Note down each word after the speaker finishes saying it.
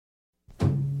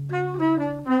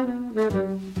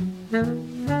Hey,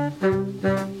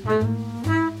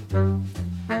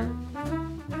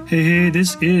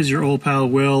 this is your old pal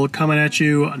Will coming at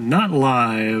you, not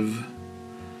live,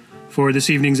 for this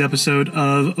evening's episode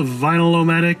of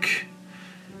Vinyl-O-Matic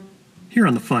here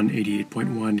on the fun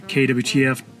 88.1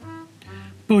 KWTF,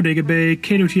 Bodega Bay,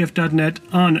 KWTF.net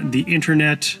on the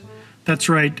internet. That's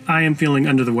right, I am feeling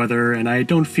under the weather and I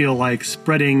don't feel like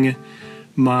spreading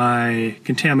my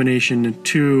contamination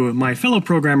to my fellow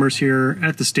programmers here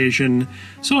at the station,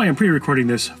 so I am pre-recording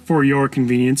this for your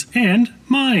convenience and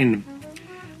mine.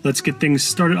 Let's get things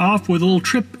started off with a little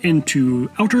trip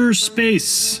into outer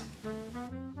space.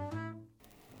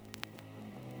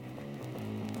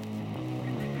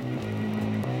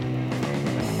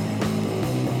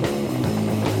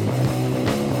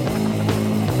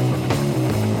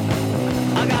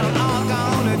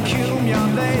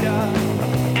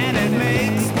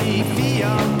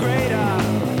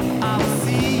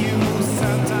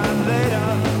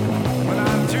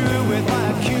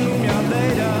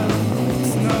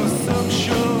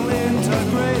 Social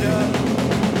integrator.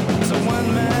 So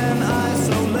one man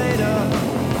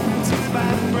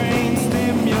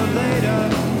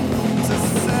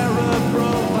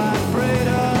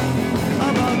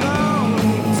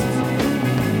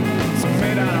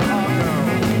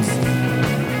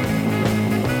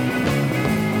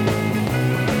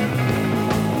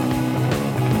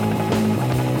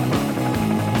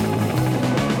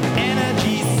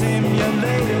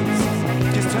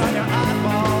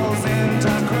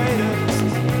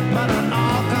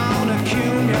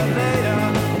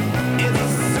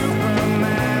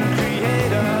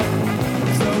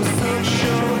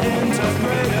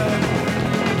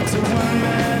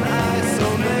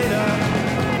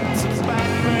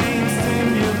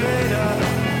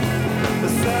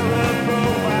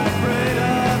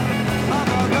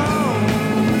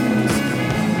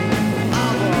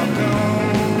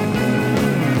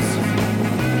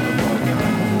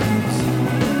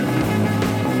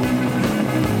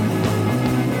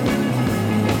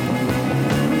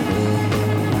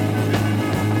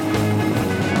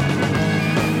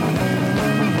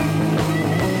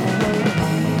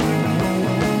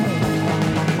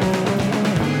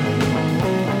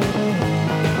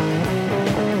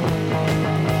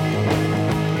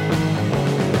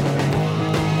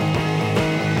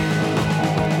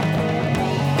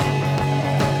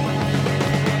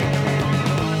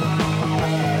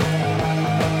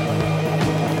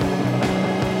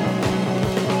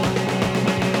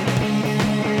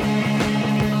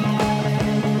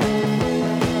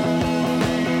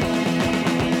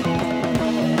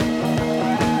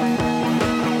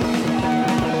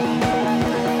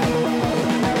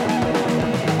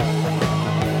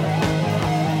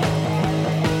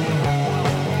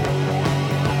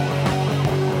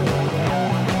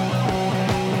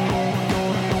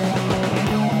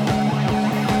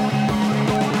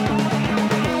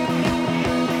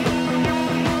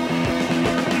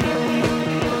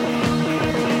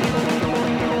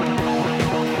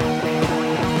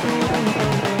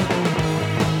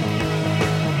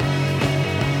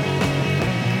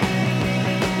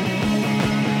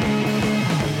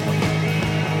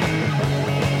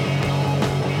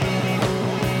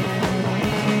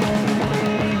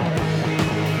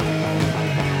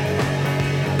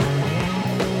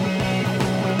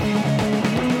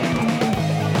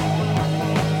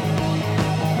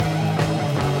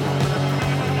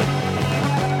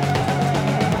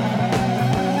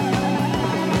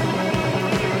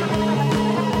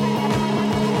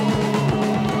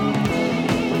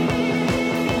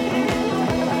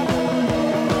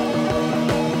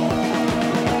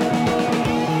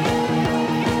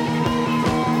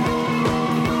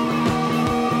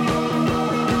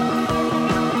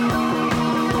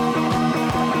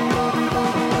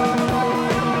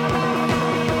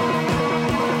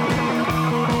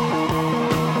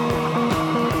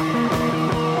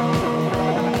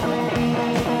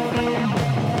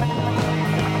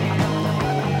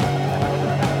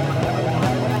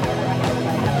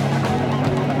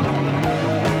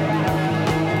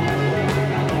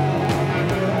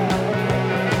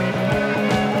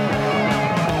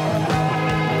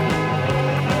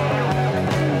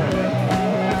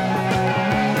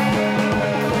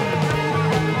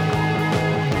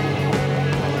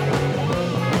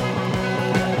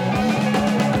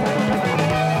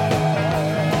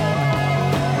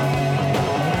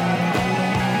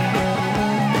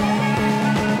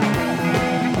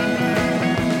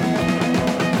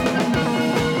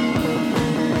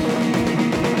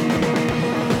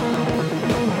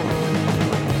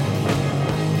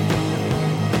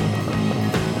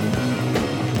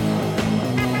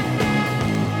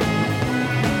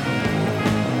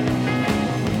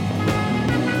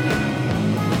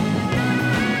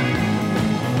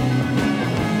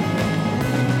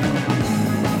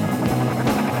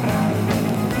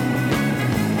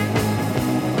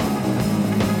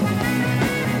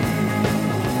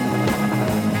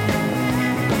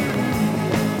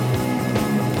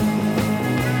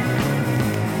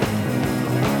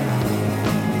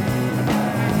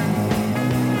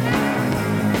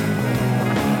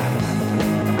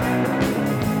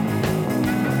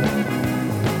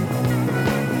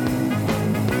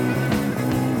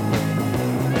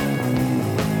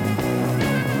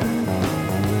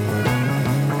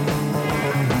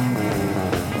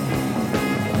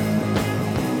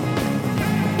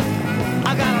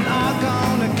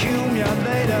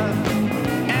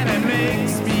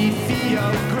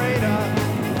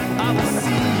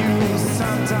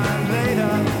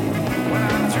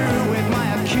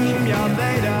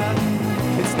later.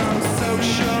 It's no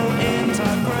social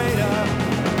integrator.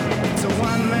 It's a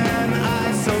one-man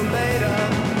isolator.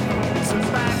 It's a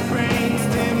back brain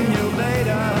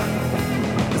stimulator.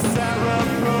 The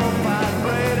cerebral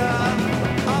vibrator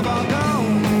of our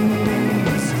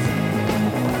goals.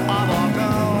 Of our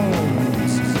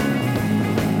goals.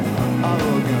 Of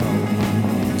our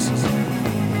goals.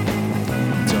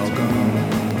 It's all gone.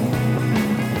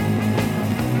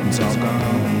 It's all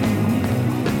gone.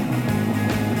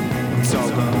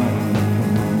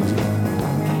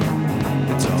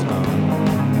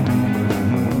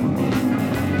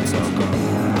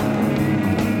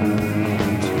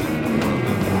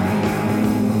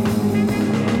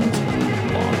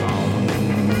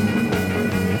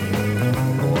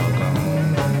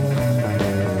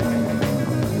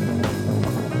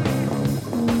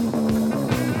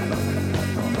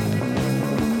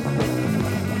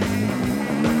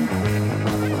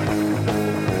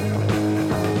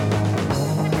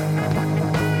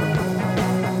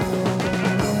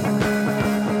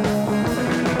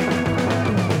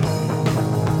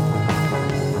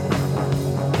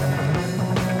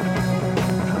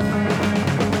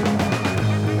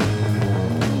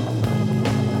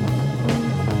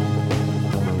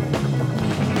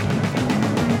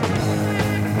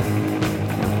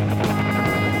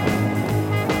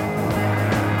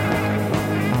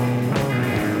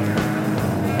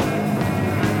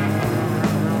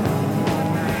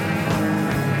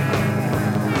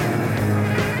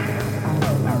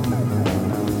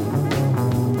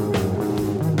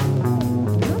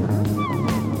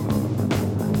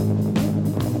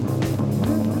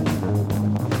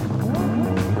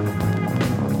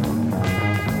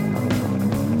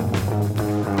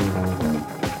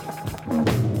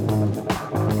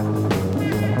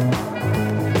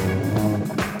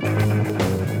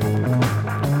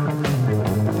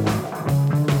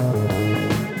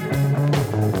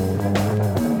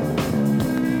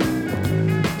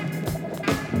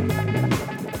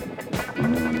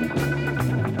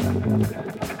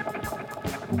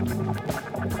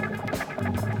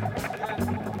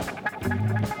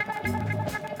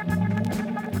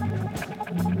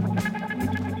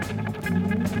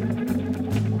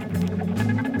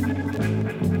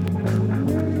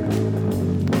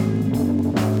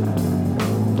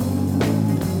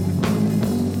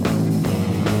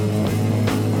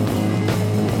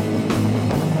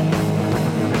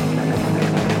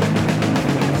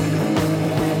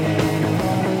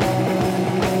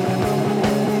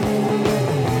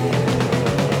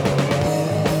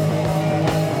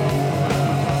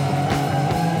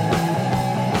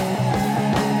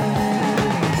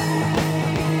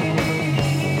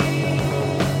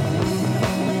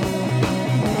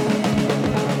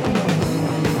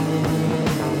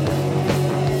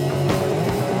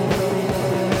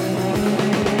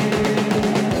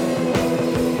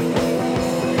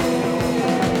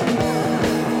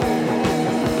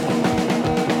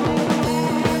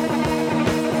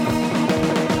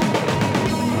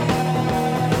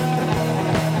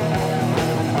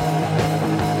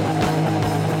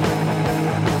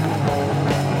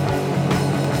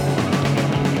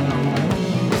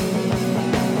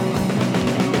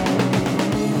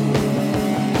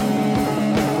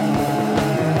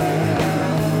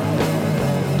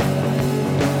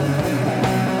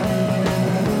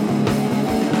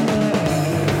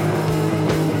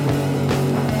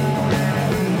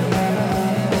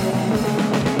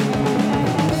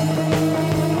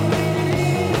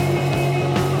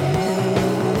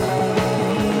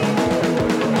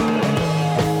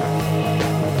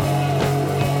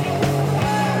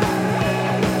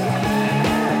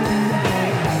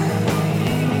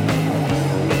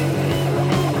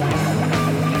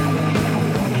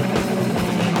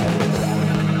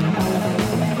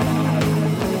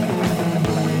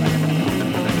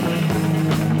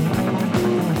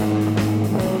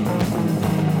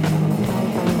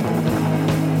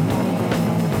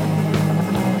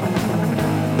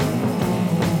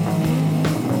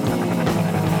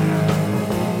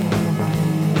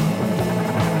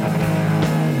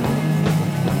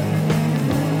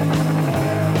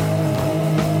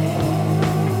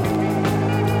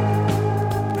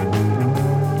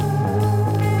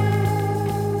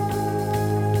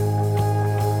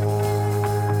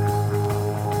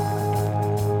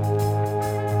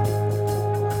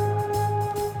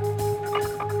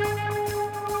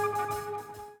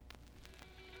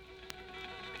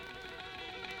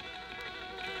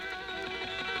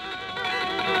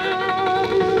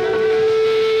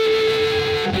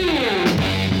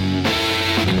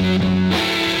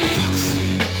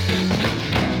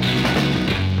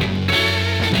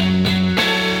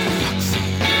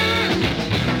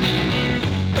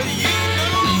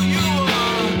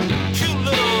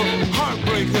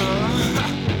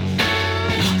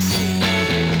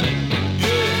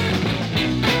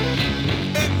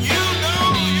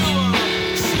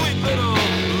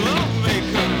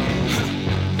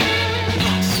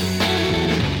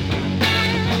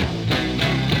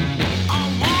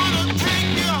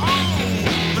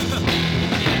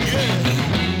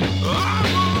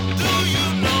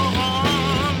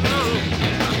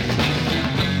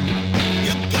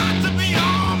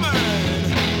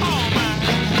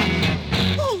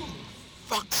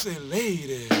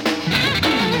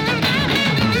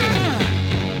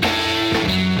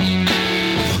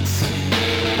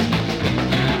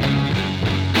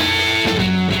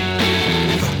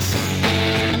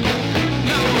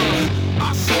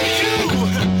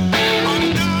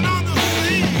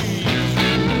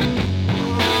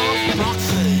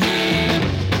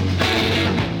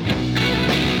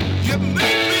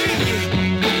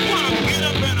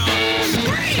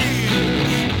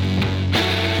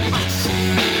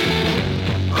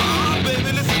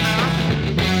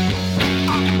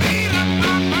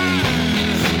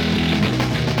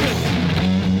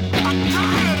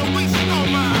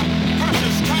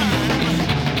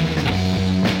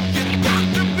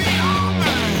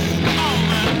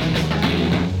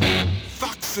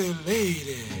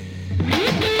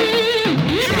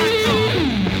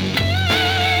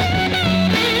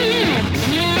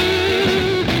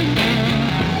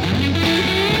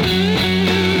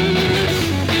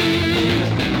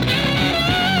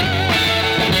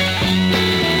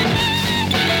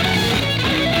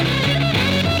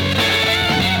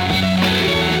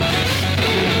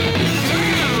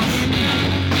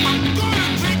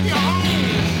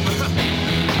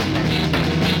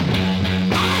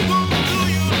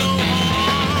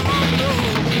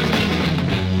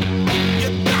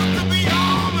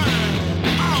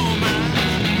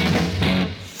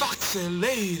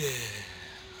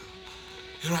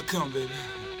 come, baby.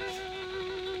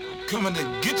 I'm coming to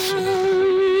get you.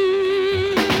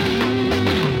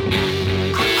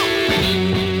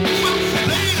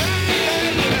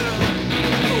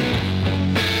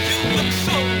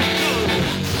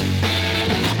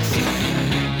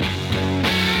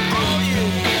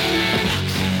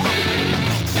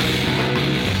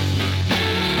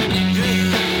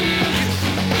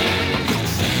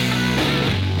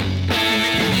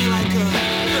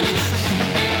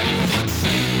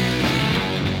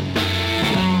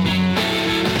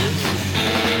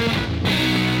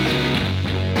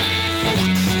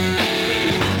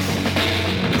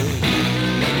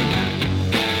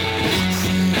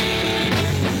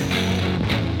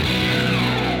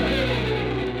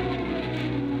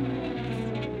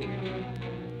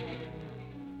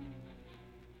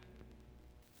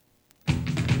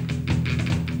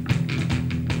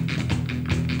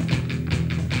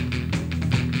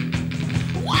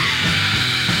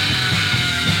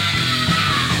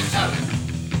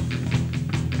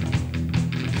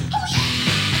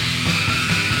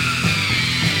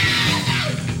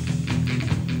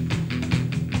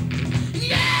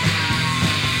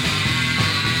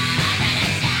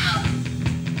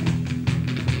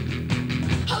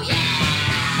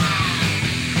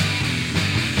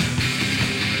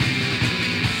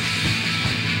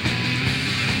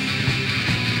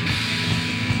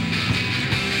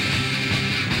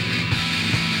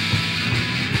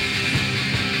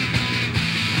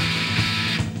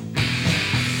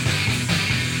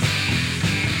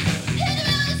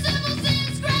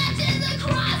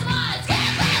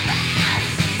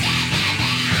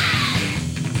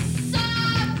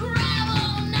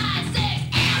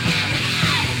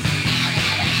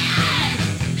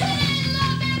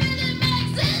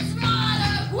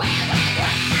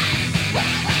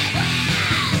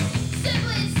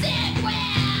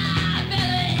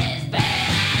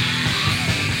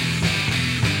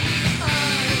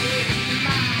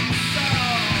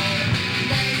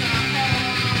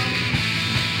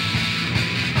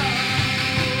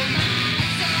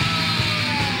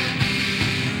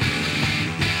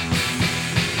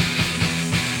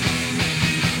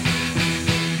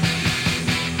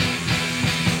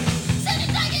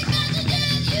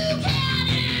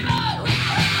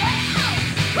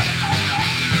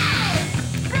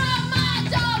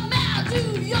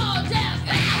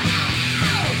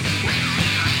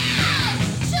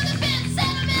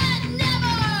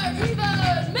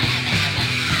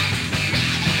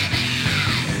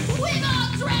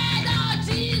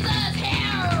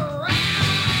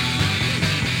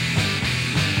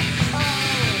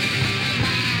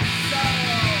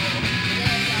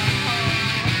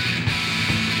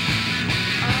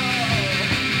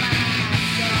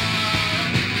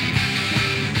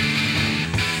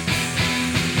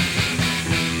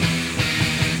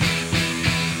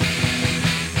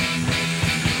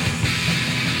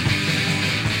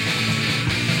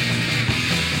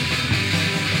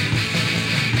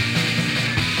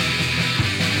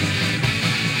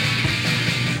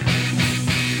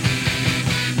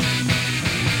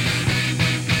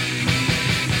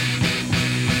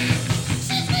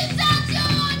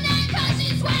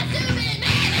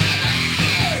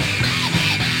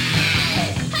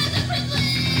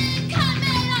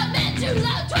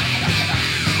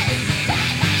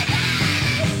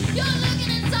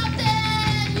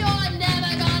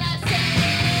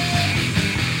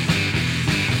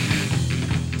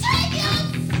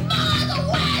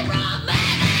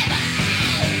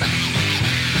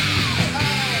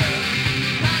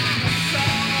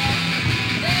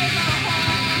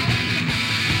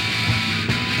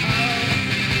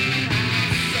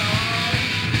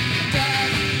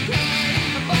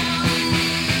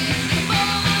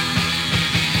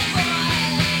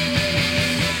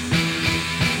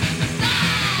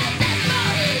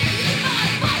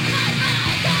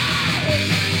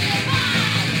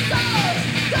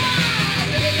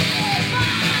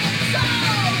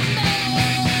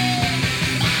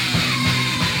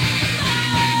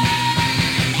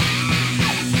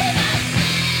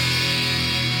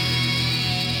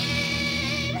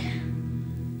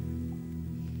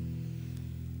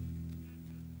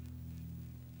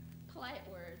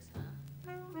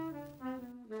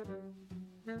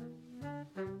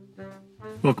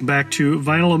 Welcome back to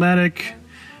Vinyl-O-Matic.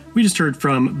 We just heard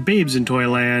from Babes in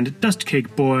Toyland, Dust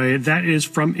Cake Boy. That is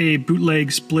from a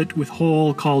bootleg split with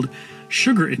Hole called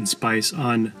Sugar and Spice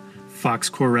on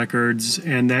Foxcore Records,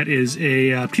 and that is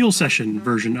a Peel Session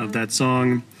version of that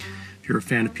song. If you're a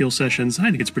fan of Peel Sessions, I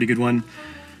think it's a pretty good one.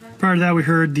 Prior to that, we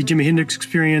heard the Jimi Hendrix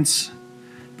Experience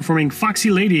performing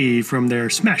Foxy Lady from their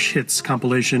Smash Hits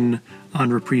compilation on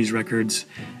Reprise Records.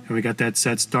 And And we got that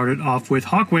set started off with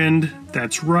Hawkwind.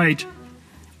 That's right.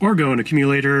 Orgone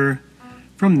Accumulator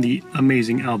from the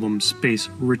amazing album Space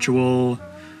Ritual.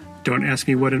 Don't ask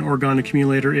me what an Orgone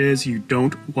Accumulator is. You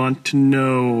don't want to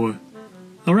know.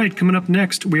 All right, coming up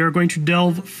next, we are going to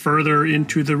delve further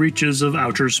into the reaches of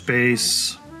outer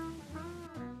space.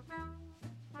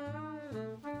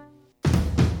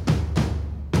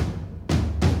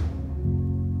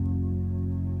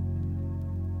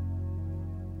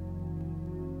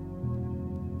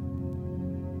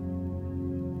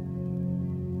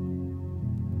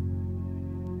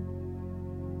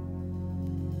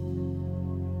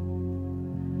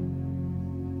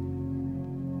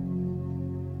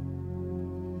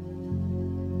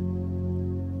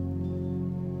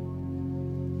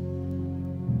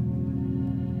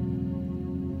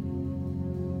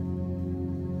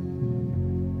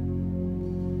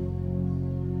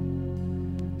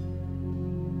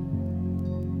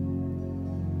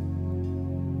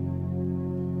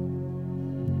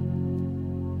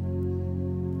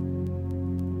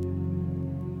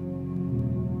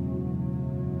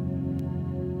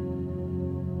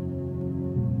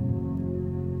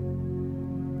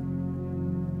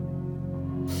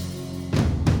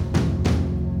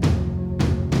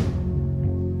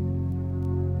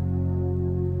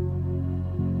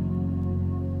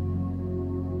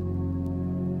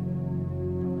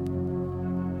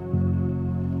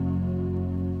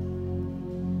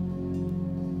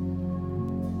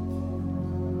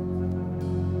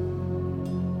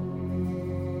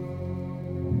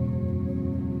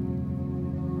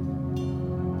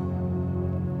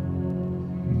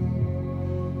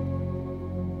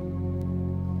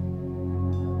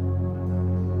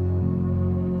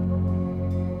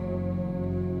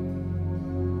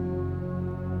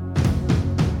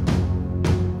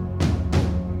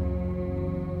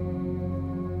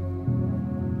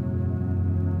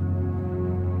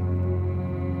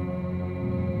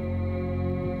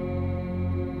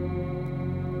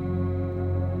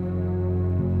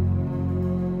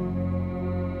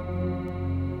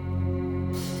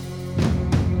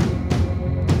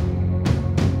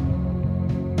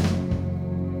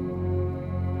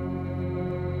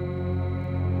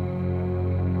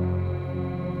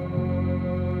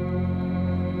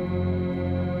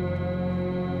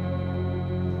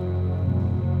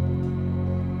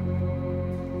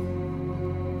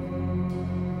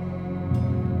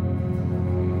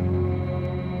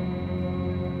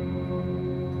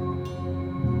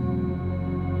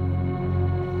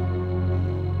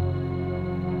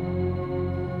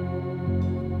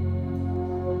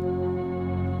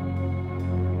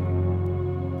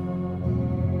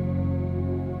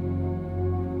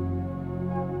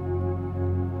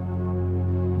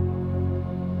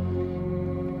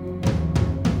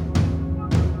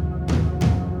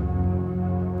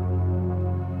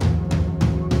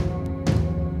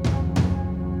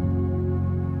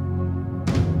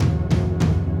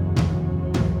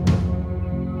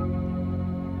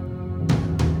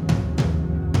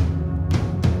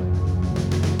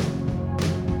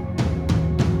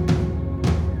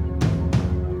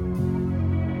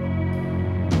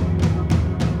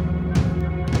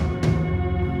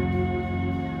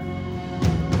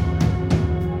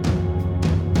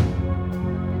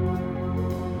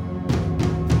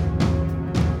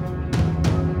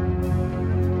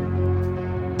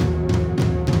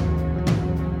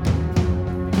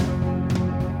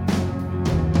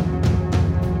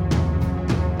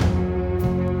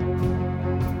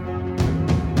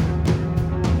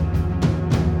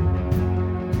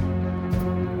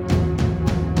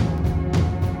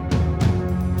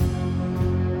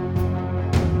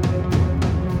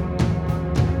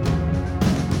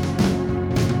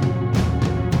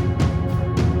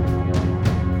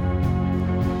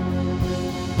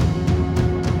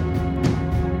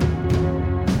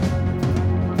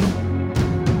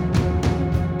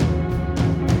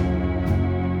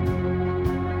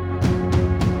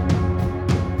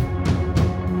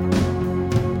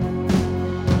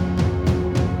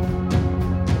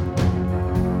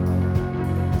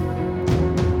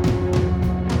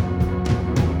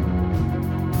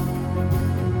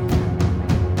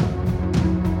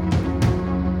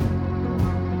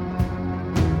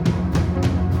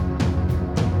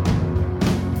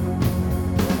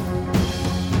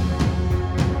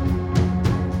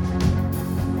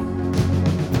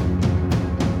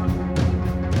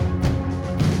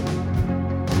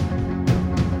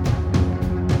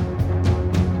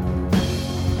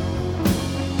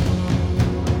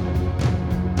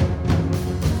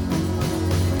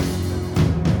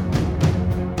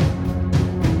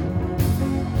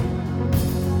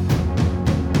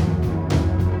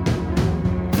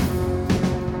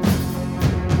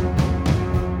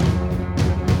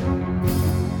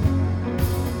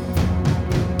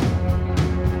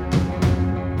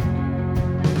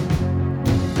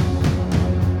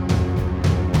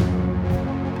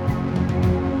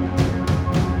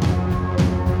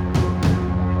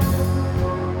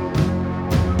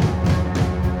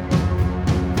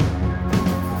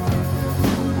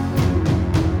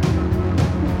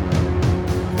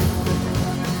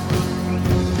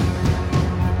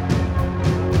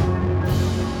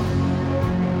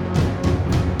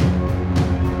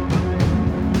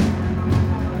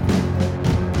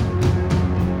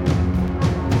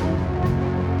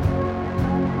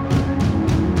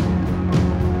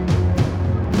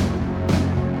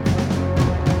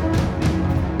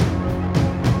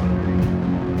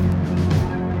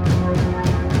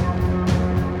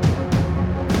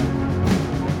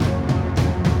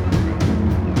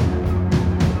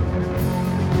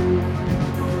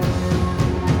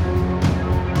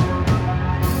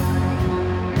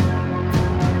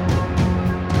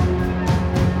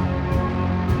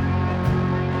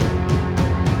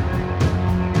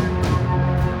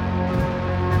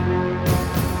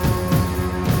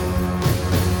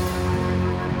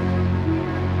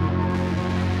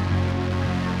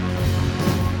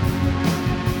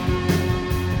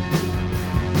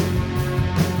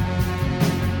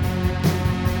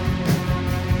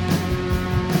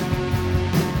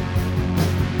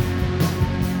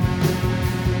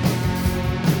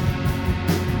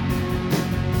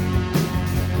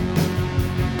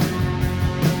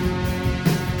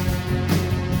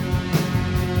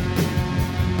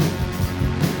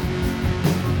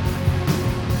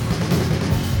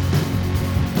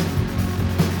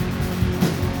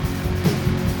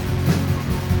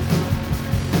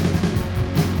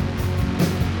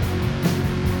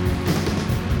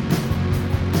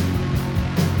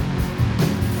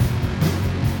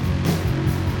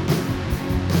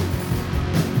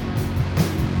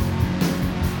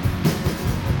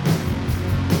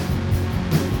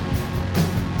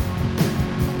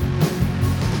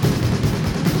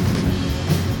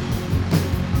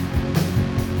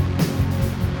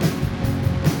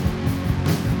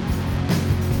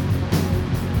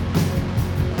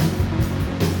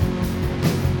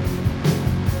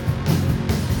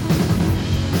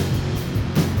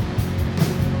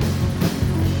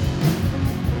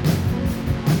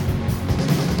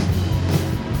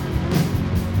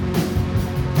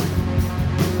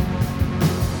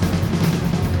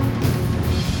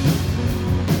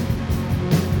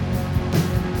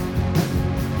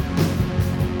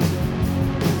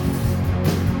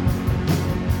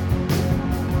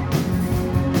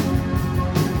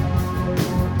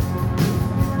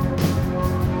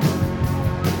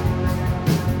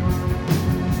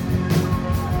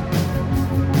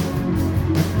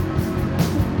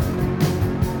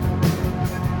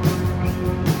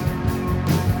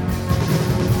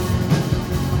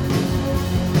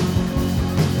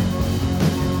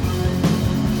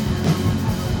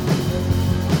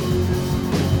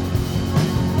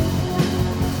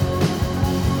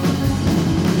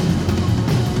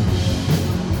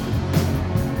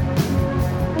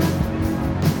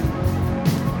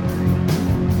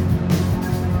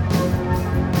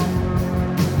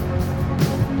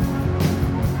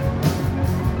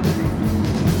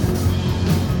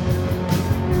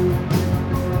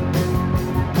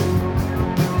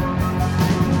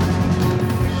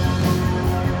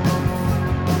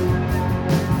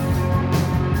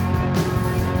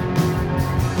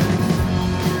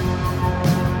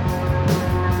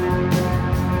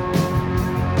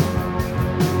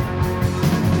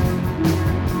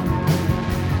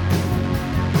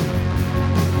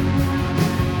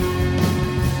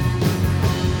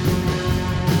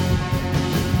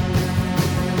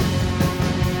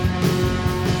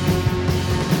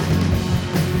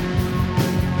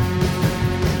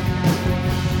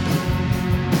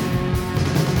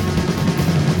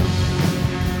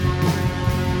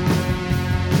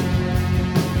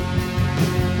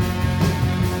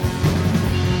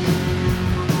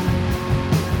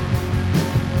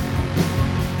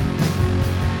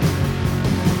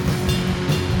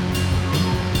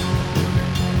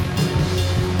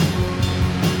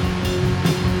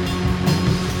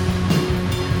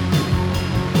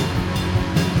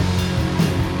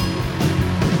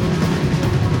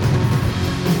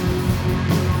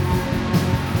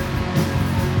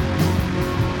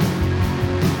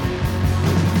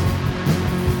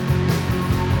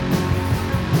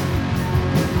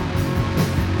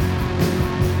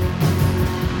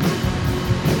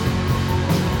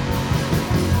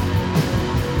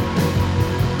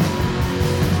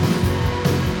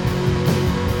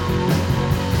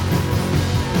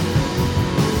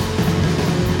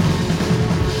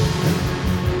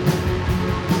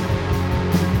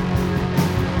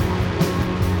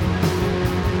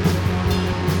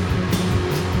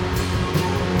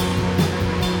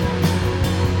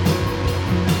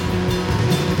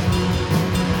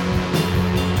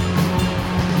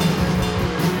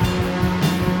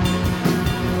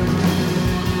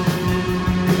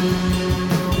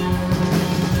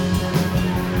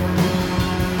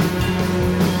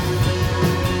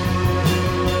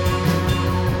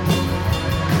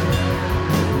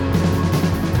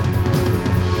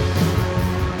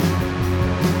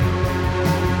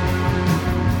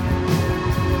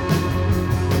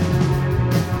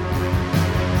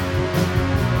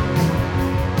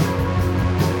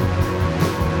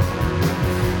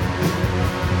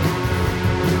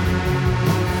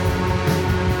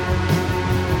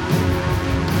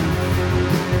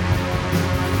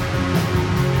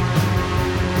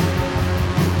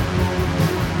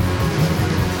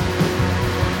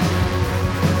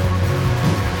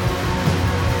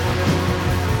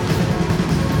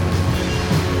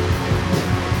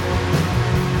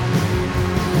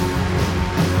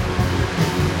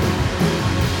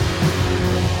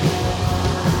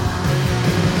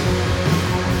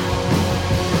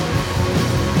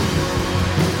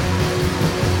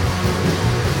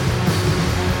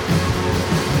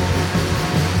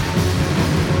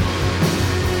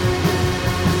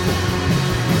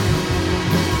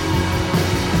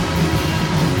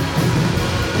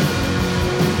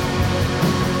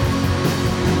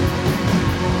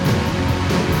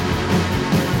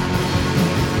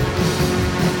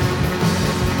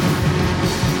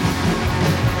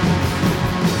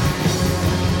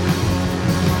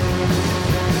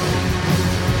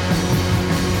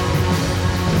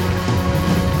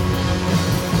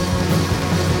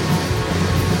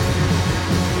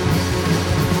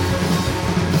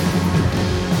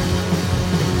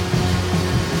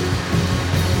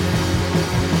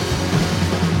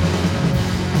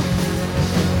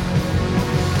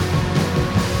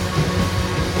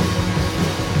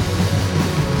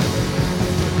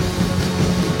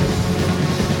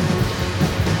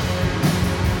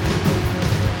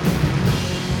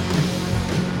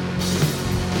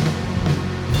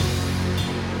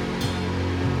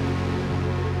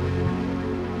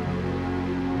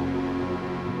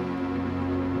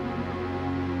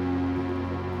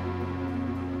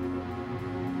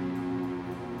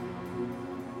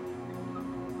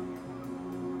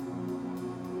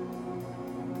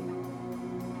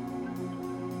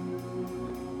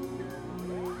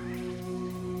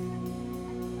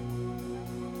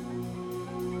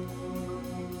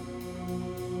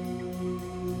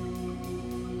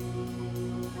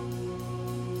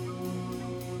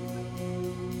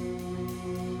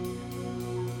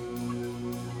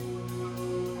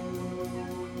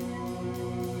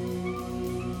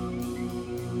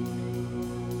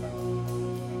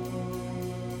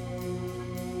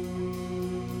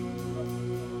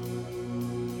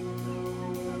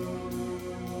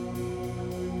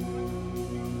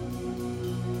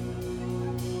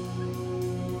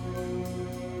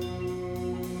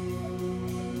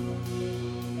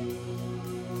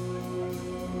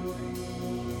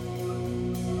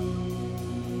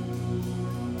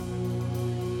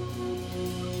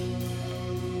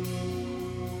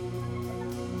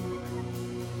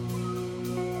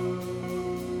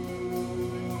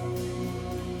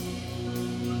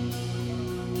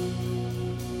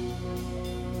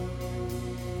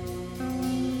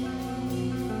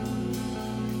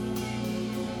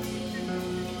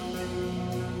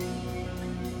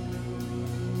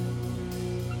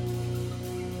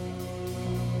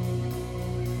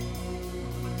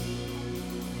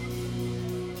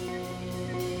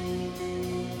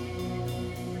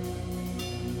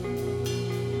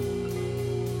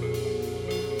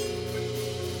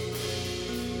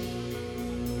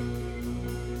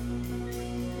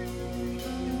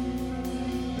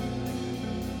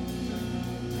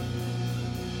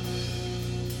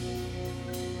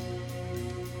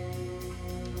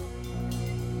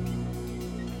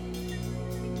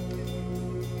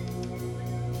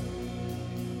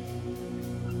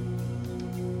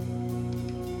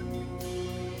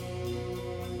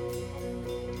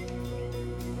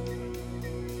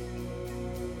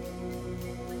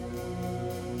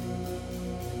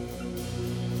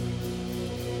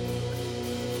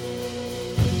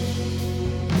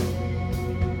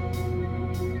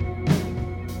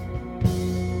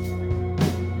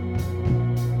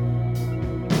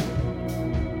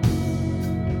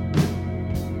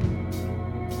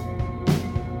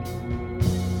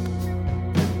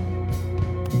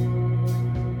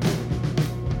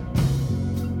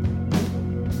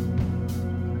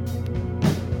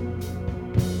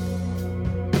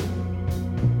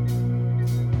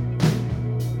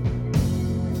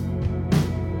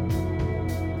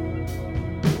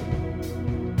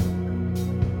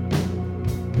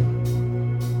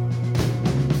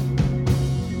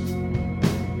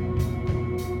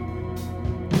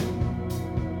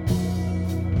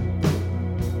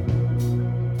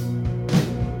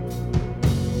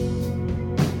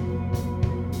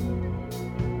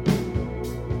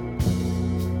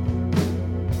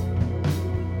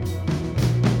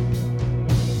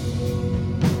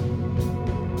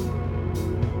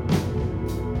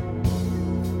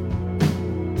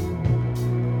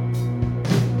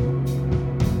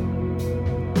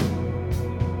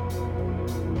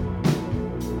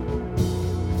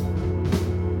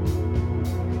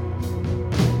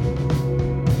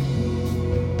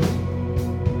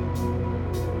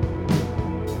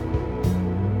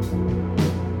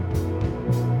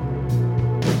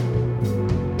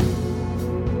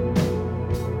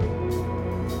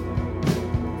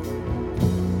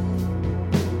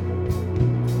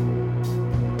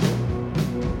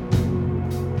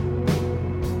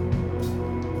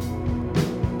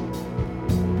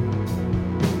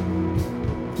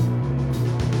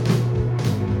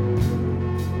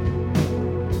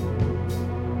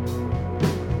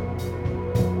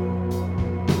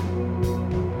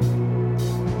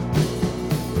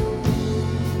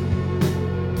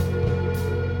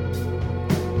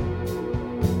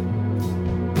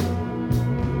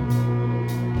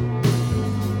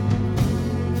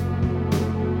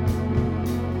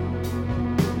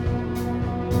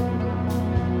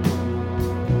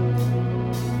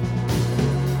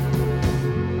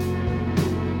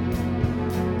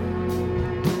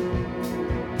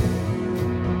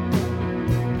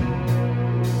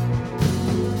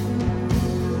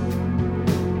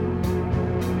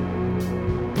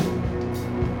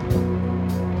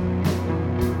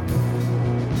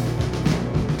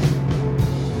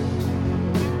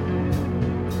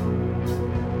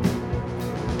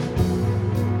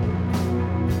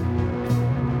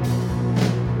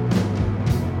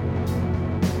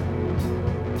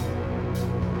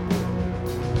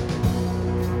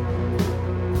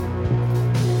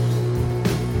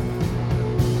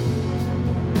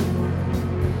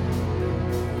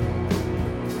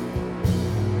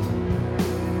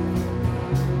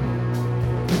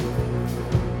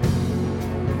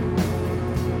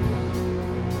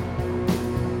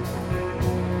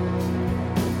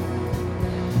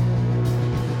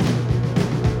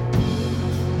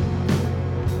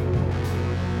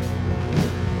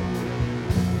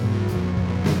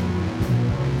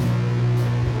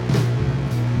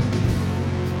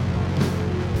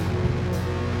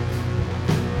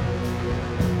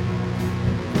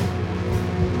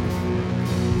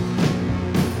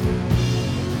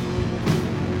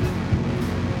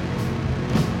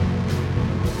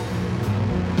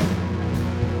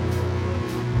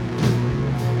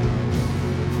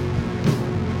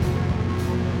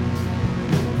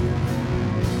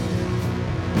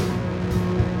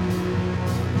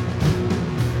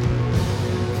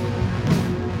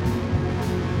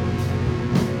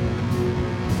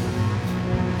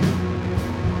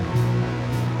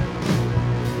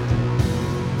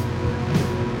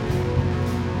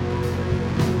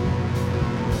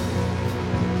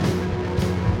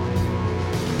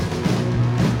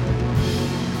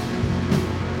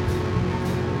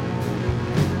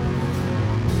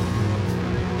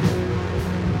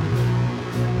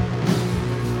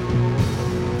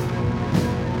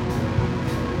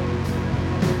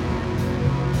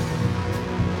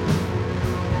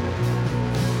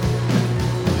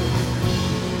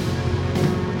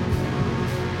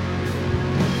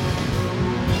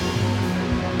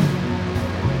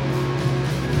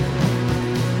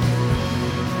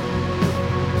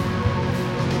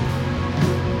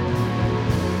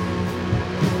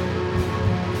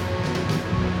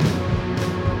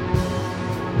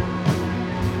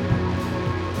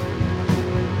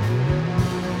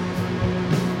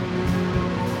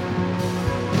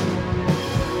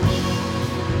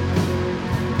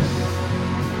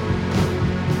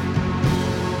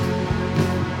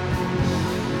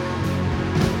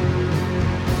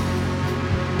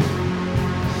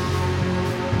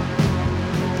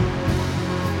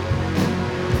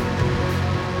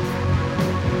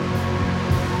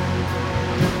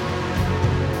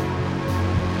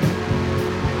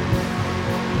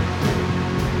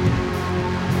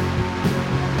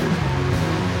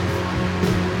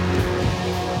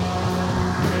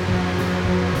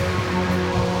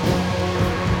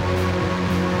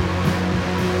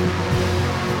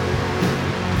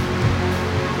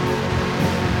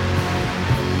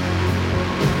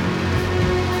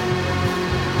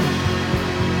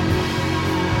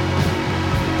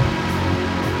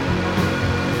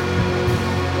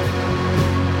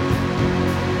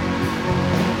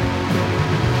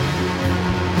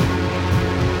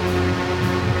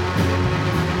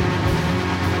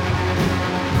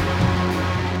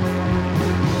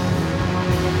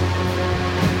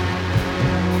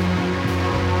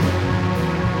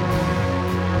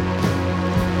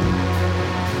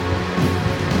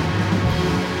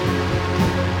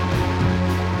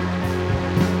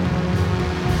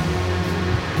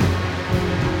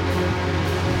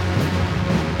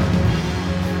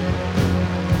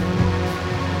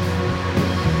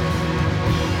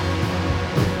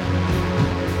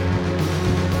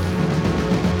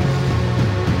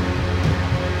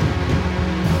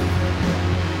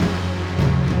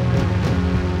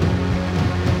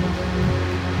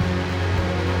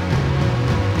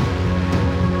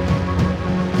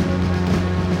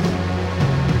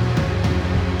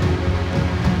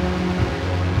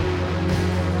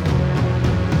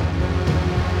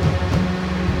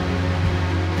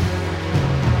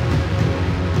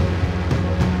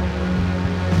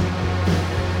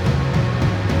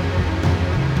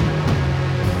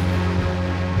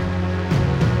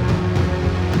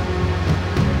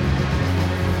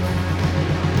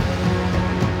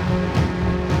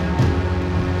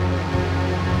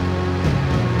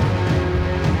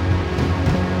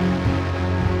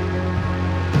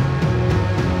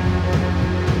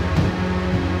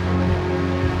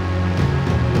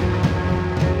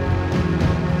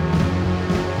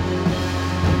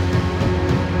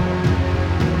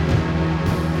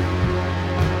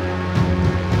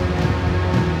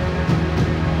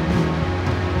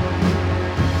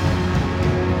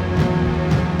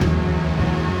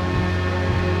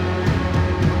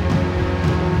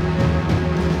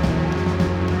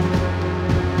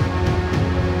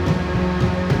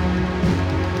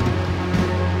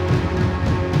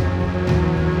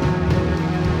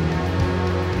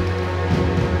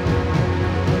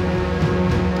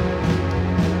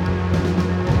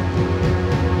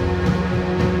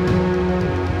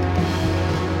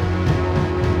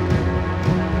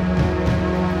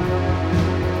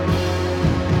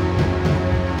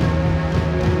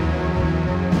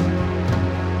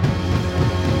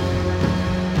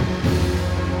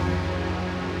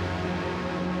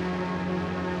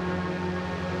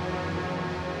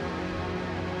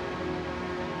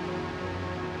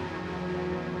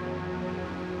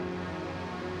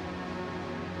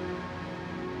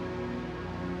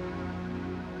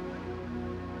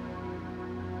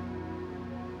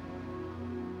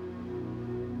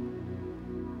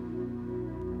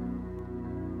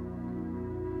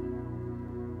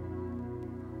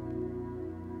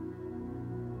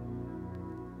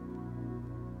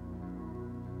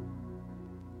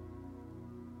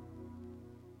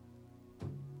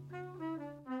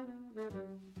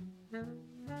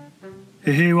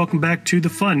 Hey, welcome back to the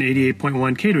fun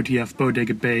 88.1 KWTF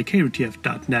Bodega Bay,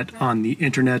 KWTF.net on the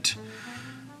internet.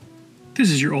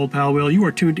 This is your old pal Will. You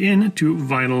are tuned in to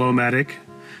Vinyl-O-Matic.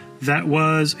 That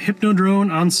was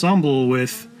Hypnodrone Ensemble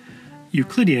with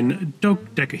Euclidean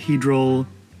Dodecahedral.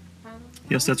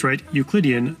 Yes, that's right,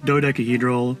 Euclidean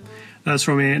Dodecahedral. That's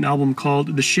from an album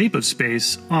called The Shape of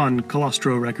Space on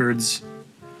Calostro Records,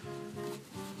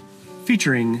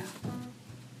 featuring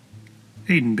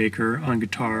Aidan Baker on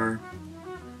guitar.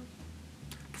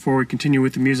 Before we continue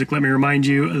with the music, let me remind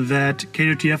you that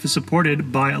KWTF is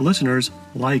supported by listeners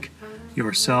like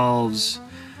yourselves.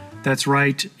 That's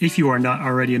right, if you are not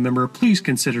already a member, please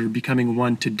consider becoming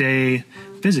one today.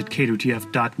 Visit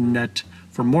KWTF.net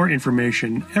for more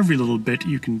information. Every little bit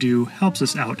you can do helps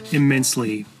us out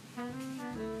immensely.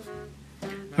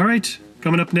 All right,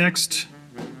 coming up next,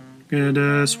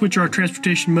 gonna switch our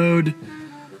transportation mode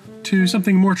to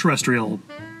something more terrestrial.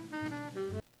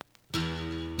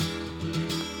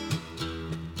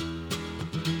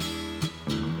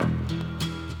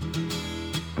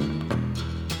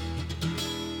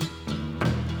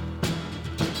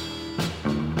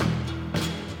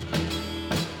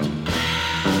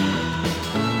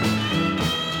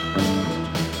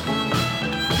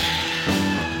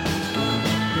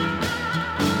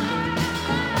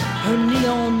 Her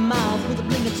neon mouth with a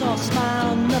blinking soft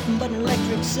smile, nothing but an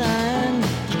electric sign.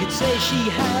 You could say she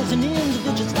has an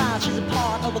individual style, she's a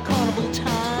part of a carnival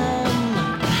time.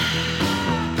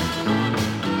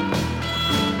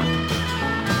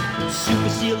 Super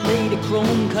seal lady,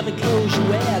 chrome colored clothes you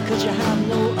wear, cause you have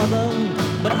no other.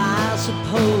 But I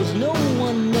suppose no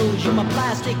one knows you're my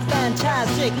plastic,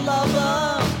 fantastic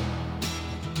lover.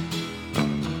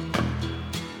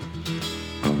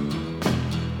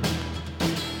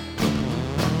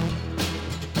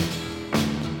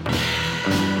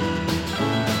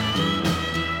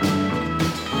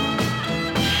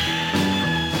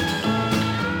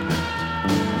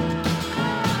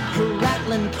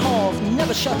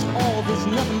 Never shuts off, is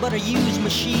nothing but a used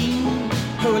machine.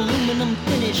 Her aluminum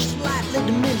finish, slightly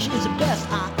diminished, is the best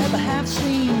I ever have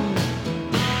seen.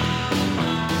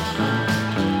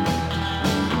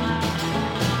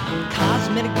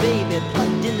 Cosmetic baby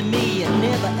plugged into me and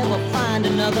never ever find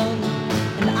another.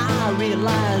 And I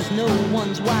realize no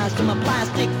one's wise to my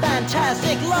plastic,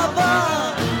 fantastic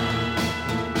lover.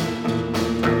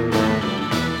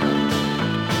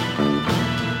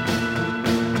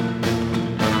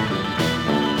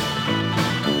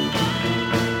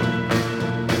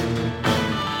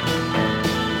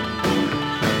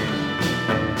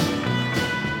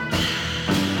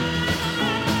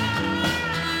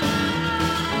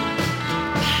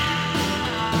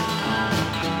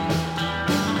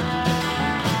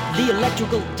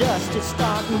 Electrical dust is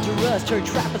starting to rust her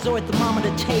trapezoid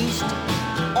thermometer taste.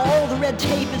 All the red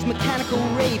tape is mechanical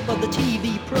rape of the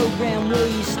TV program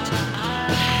waste.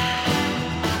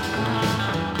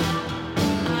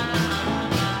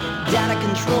 Data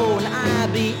control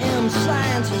and IBM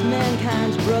science is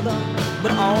mankind's brother.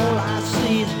 But all I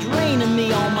see is draining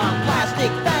me on my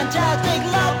plastic,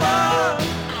 fantastic lover.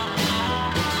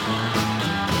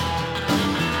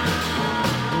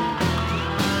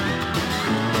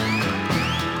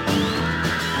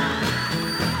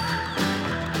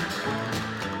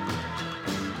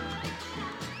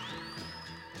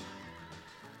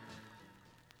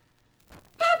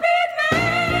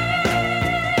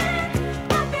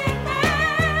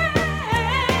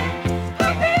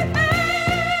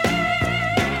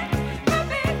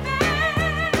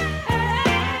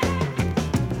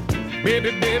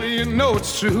 Baby, baby, you know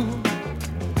it's true.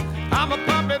 I'm a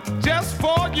puppet just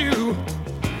for you.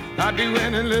 I'd do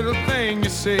any little thing you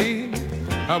say.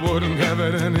 I wouldn't have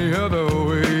it any other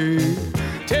way.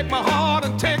 Take my heart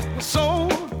and take my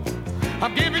soul.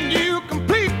 I'm giving you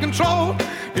complete control.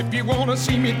 If you wanna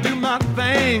see me do my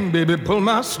thing, baby, pull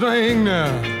my string now.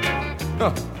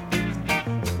 Huh.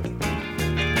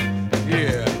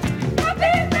 Yeah.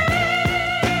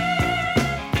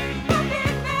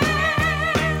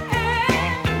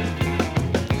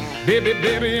 Baby,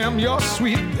 baby, I'm your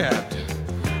sweet cat.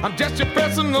 I'm just your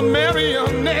personal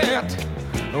marionette.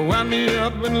 Wind me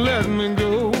up and let me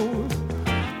go.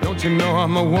 Don't you know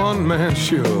I'm a one-man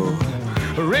show?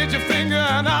 Raise your finger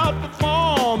and I'll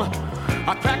perform.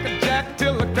 I crack a jack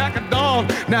till the crack of dawn.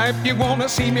 Now if you wanna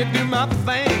see me do my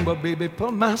thing, but baby,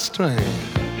 pull my string.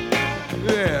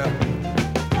 Yeah.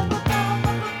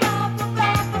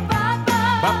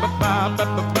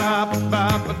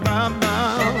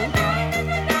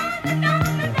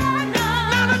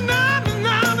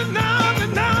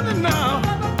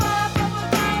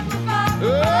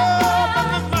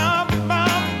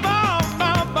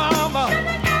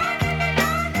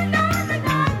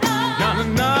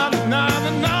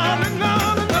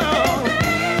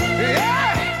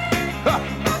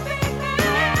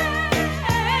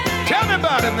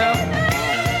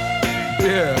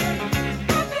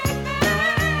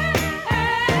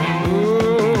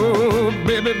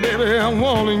 I'm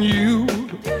wanting you.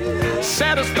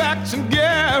 Satisfaction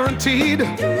guaranteed.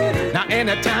 Now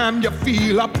anytime you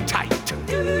feel uptight,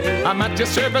 I'm at your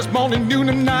service morning, noon,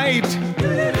 and night.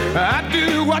 I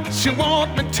do what you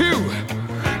want me to,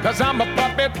 'cause I'm a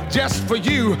puppet just for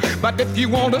you. But if you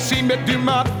want to see me do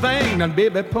my thing, then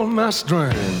baby, pull my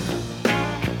string.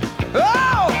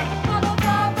 Oh!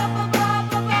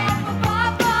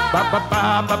 Ba ba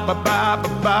ba ba ba ba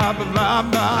ba ba ba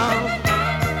ba.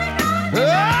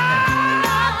 Oh!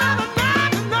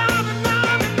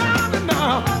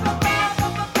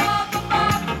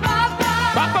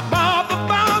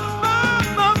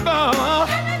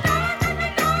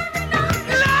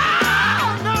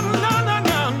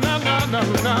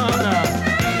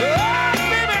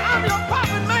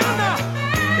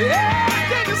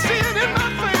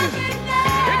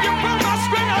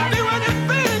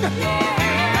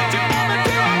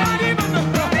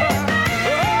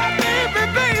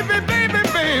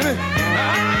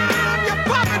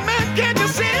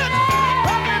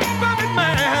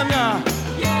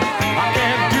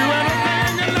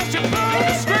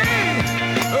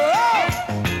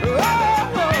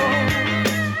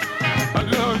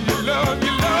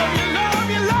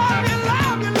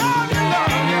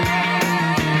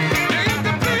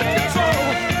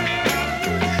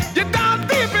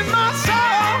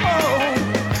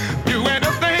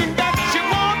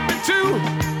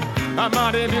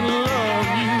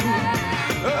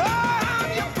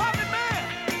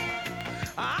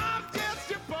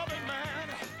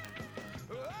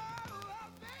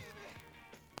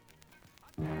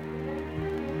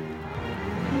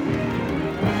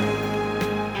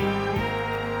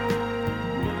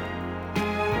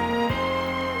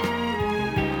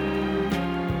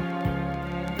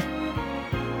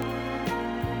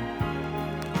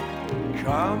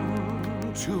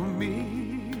 Come to me,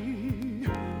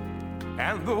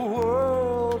 and the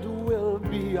world will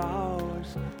be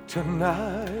ours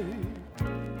tonight.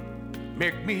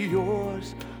 Make me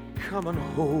yours, come and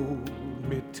hold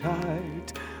me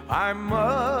tight. I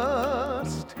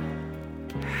must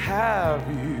have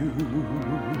you.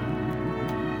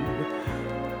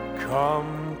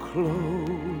 Come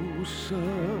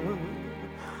closer,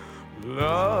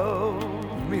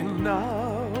 love me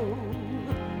now,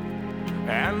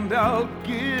 and I'll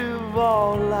give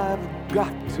all I've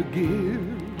got to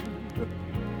give.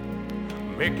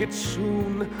 Make it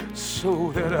soon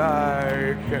so that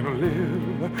I can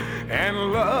live and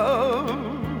love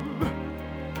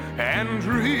and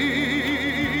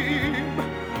dream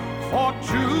for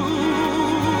two.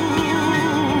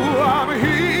 I'm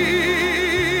here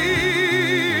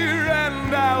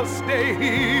and I'll stay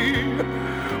here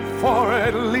for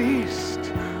at least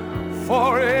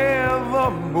forevermore.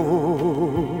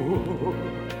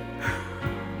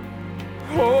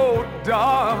 Oh,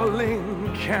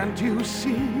 darling, can't you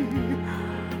see?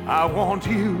 I want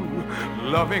you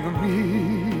loving me.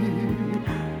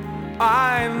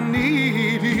 I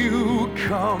need you.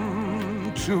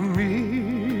 Come to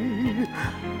me,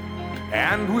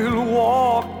 and we'll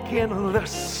walk in the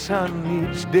sun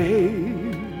each day.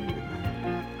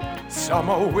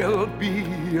 Summer will be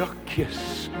a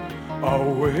kiss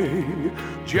away.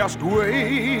 Just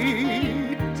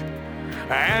wait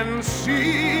and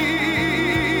see.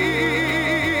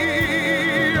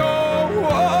 Oh,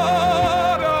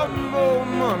 what a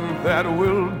moment that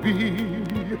will be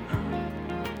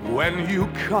when you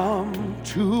come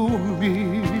to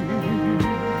me.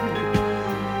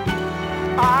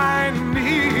 I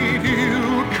need you.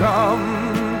 Come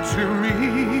to me,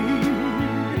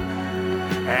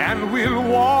 and we'll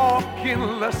walk in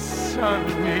the sun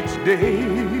each day.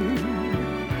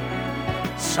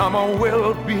 Summer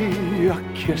will be a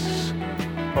kiss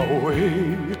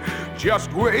away.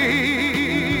 Just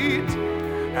wait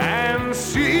and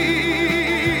see.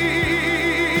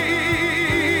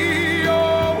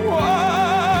 Oh,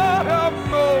 what a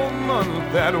moment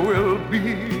that will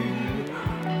be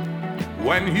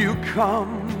when you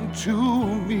come to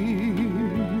me.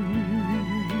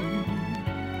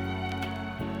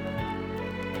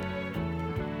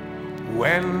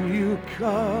 When you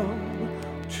come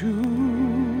to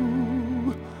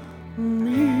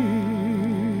me.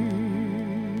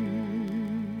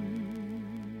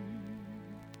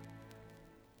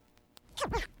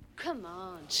 Come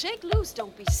on, shake loose,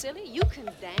 don't be silly. You can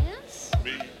dance.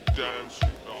 Me dance?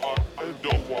 I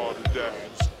don't want to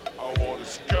dance. I want to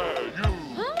scare you.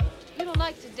 Huh? You don't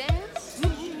like to dance? No.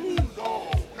 Oh,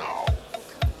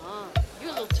 come on.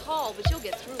 You're a little tall, but you'll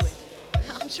get through it.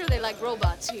 I'm sure they like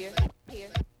robots here. Here.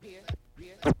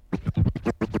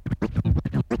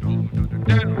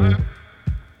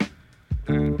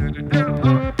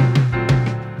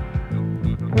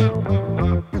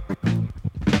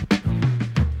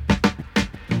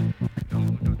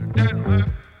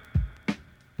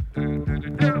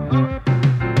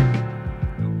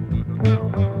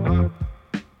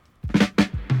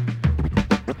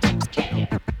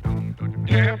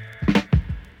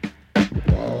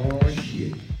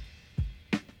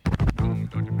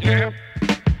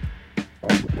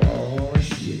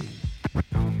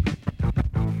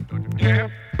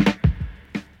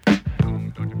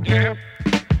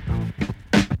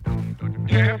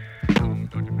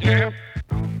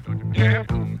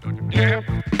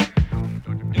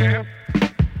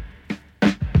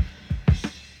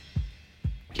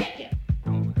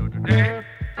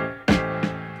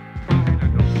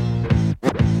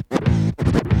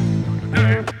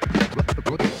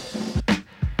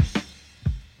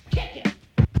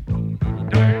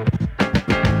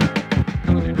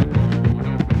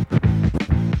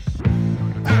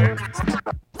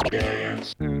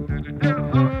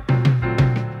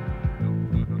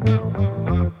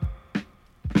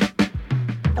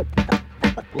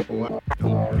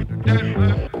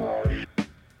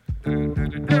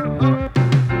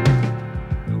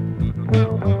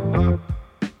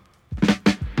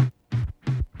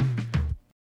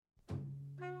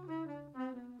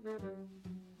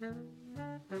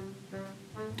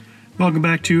 Welcome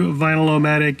back to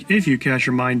Vinyl-O-Matic. If you cast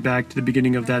your mind back to the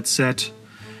beginning of that set,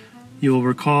 you'll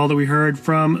recall that we heard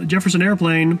from Jefferson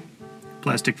Airplane,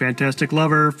 Plastic Fantastic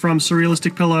Lover from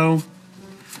Surrealistic Pillow.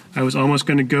 I was almost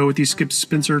going to go with the Skip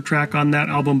Spencer track on that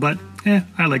album, but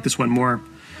I like this one more.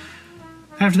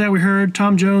 After that we heard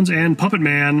Tom Jones and Puppet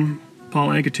Man, Paul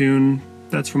Anka tune.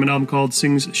 That's from an album called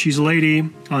Sings She's a Lady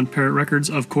on Parrot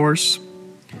Records, of course.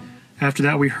 After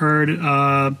that we heard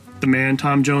the man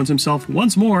Tom Jones himself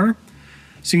once more,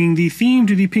 singing the theme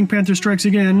to the Pink Panther Strikes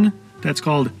Again. That's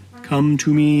called Come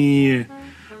to Me,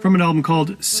 from an album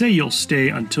called Say You'll Stay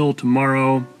Until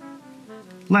Tomorrow.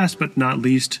 Last but not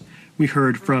least, we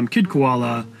heard from Kid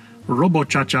Koala, Robo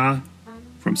Cha-Cha,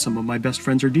 from Some of My Best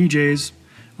Friends Are DJs,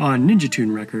 on Ninja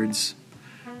Tune Records.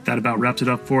 That about wraps it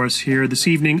up for us here this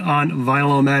evening on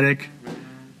Vinyl-O-Matic.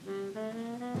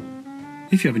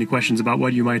 If you have any questions about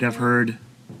what you might have heard,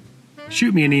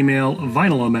 shoot me an email,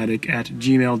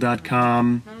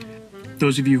 vinylomatic@gmail.com.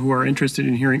 Those of you who are interested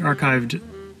in hearing archived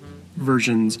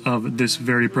versions of this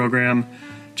very program,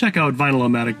 check out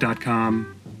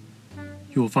vinylomatic.com.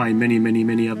 You will find many, many,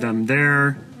 many of them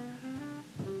there.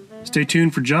 Stay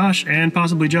tuned for Josh and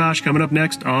possibly Josh coming up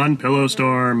next on Pillow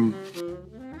Storm.